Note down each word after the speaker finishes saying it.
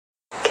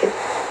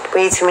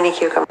Way too many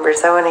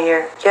cucumbers. I want to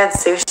hear. You had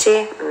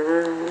sushi?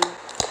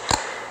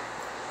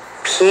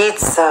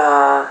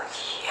 Pizza.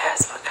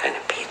 Yes, what kind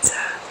of pizza?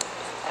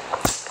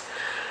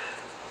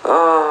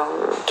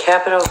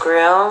 Capital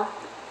Grill.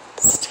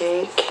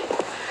 Steak.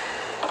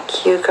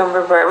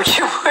 Cucumber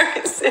barbecue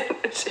pork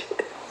sandwiches.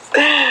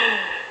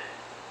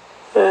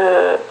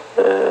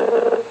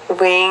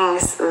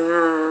 Wings.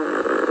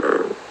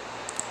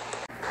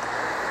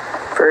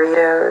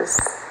 Burritos.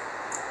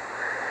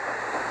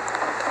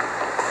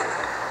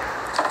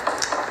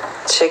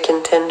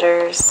 Chicken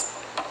tenders.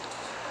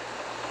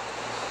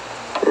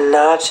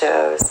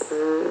 Nachos.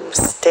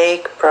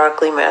 Steak,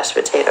 broccoli, mashed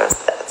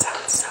potatoes. That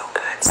sounds so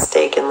good.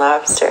 Steak and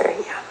lobster.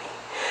 Yummy.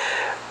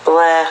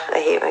 Bleh.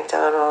 I hate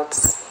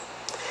McDonald's.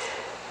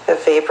 A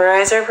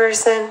vaporizer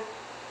person?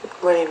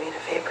 What do you mean a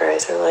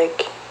vaporizer?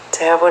 Like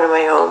to have one in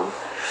my home?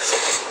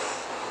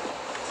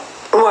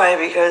 Why?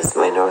 Because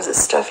my nose is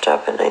stuffed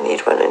up and I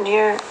need one in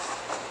here.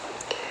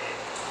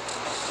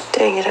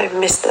 Dang it, I've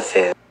missed the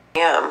food.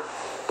 Yum.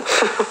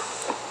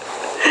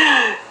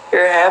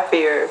 You're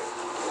happier.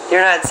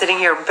 You're not sitting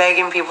here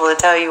begging people to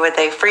tell you what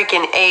they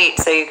freaking ate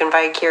so you can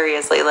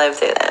vicariously live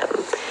through them.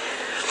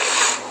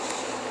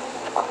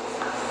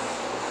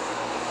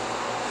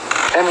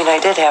 I mean, I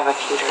did have a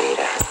few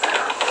Doritos,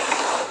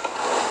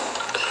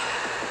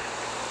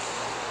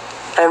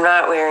 though. I'm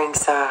not wearing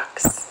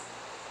socks.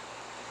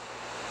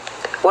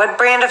 What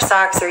brand of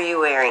socks are you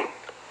wearing?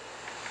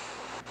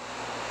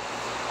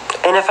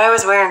 And if I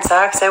was wearing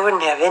socks, I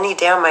wouldn't have any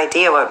damn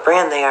idea what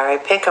brand they are. I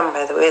pick them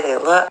by the way they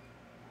look.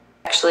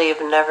 Actually,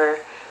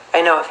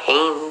 I know of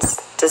Hanes.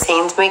 Does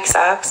Hanes make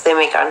socks? They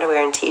make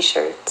underwear and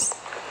t-shirts.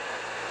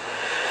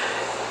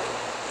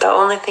 The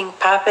only thing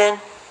poppin'?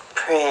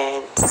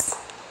 Prince.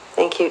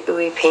 Thank you,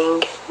 Ooey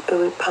Ping.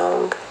 Ooey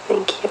Pong.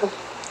 Thank you.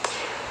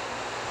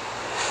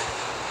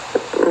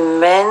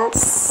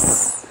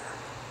 Mince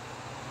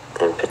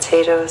and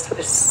potatoes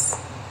was...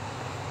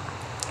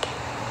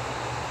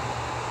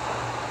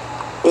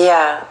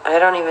 Yeah, I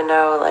don't even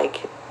know,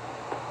 like...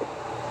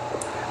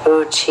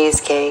 Ooh,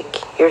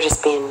 cheesecake. You're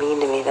just being mean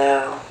to me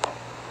now.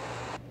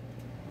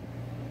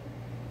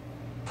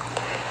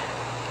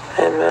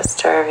 I'm not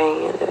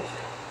starving, and if...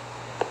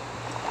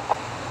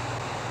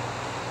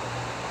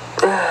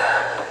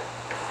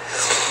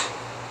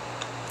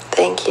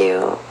 Thank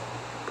you.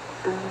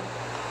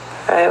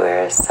 I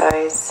wear a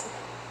size.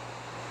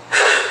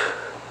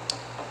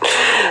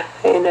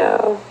 I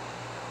know.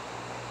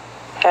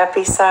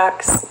 Happy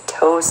socks,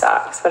 toe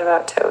socks. What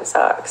about toe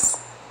socks?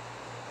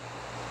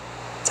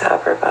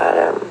 Top or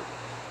bottom?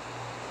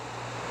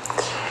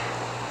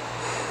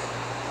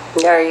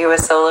 Are you a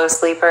solo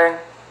sleeper?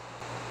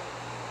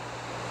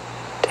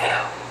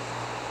 Damn.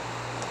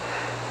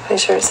 My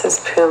shirt says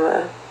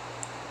Puma.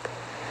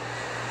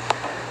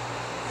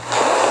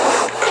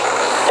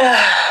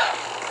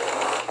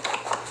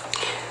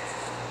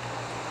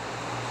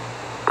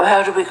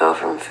 How do we go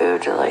from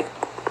food to like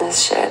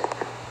this shit?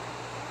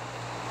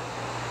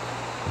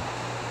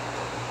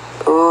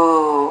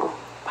 Ooh,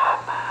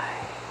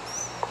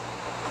 Popeyes.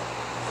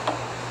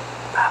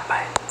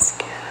 Popeyes is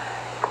good.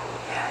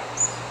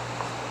 Yes.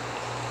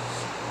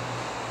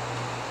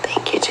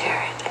 Thank you,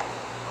 Jared.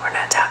 We're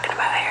not talking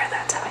about hair.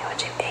 Now tell me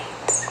what you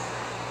ate.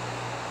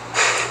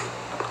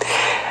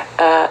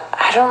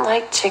 I don't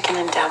like chicken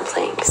and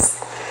dumplings.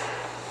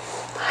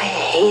 I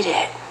hate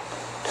it.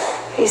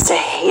 I used to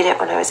hate it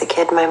when I was a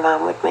kid. My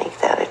mom would make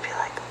that. I'd be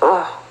like,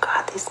 oh,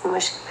 God, these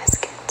mushy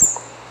biscuits.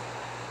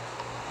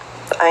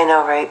 I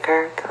know, right,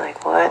 Kirk?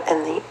 Like, what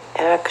in the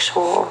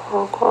actual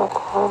honk, honk,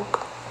 honk?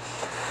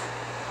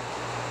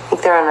 I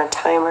think they're on a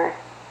timer.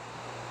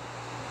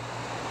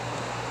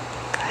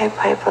 Hi,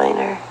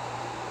 Pipeliner.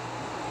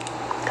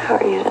 How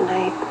are you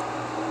tonight?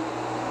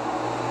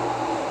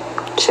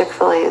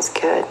 Chick-fil-A is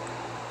good.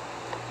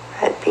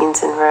 Red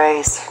beans and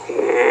rice.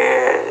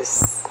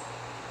 Yes.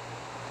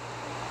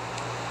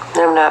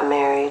 I'm not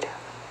married.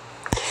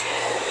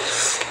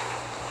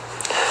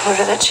 What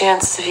are the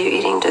chances of you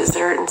eating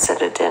dessert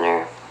instead of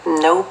dinner?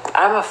 Nope.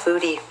 I'm a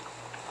foodie.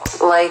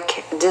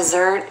 Like,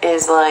 dessert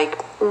is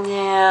like,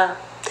 yeah.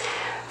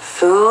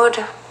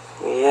 Food?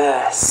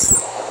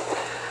 Yes.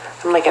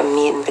 I'm like a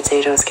meat and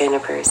potatoes kind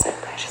of person.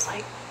 I just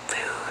like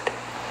food.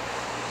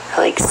 I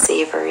like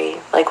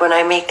savory. Like when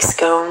I make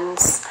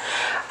scones,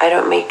 I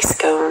don't make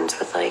scones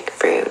with like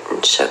fruit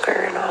and sugar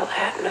and all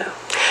that, no.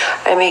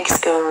 I make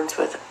scones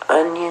with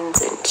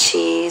onions and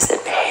cheese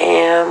and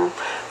ham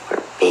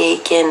or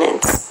bacon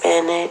and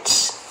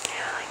spinach.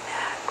 Yeah, I like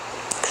that.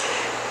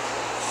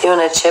 You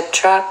want a chip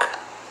truck?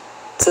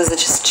 So is it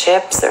just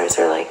chips or is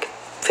there like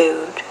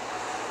food?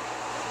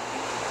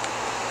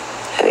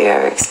 Have you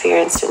ever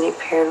experienced any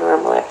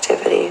paranormal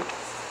activity?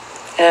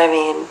 I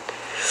mean,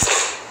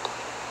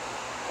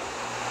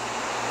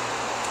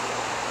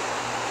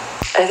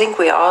 I think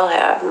we all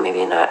have.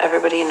 Maybe not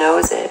everybody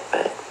knows it,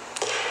 but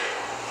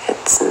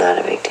it's not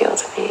a big deal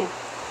to me.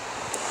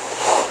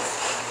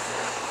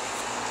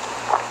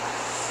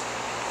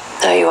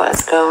 Now you want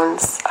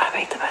scones? I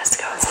make the best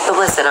scones. But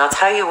listen, I'll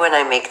tell you when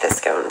I make the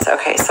scones.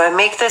 Okay, so I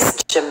make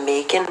this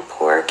Jamaican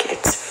pork.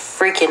 It's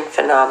freaking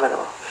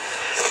phenomenal.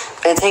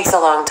 It takes a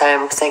long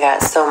time because I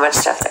got so much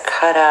stuff to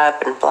cut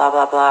up and blah,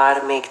 blah, blah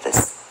to make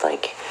this,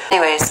 like...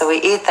 Anyway, so we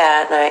eat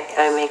that, and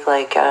I make,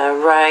 like,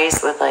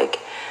 rice with, like,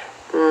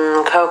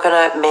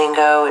 coconut,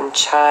 mango, and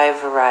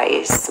chive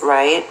rice,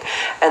 right?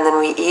 And then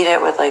we eat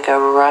it with, like, a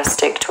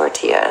rustic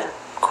tortilla,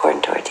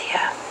 corn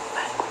tortilla,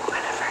 but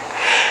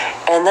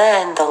whatever. And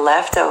then the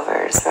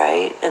leftovers,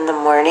 right, in the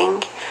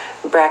morning,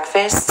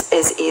 breakfast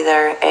is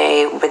either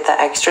with the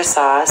extra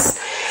sauce,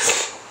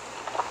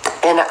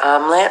 an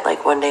omelet.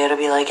 Like one day it'll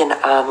be like an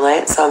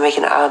omelet, so I'll make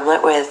an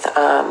omelet with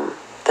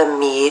the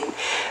meat,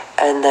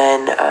 and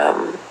then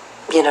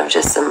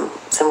just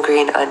some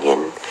green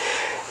onion,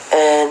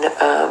 and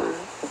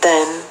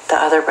then the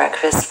other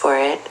breakfast for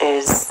it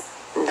is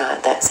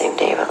not that same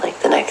day, but like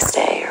the next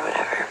day or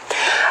whatever.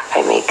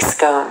 I make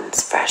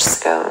scones, fresh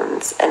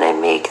scones, and I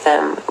make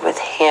them with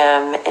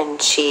ham and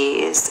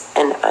cheese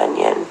and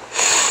onion.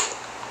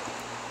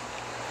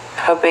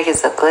 How big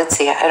is a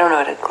glitzy? I don't know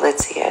what a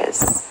glitzy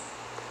is.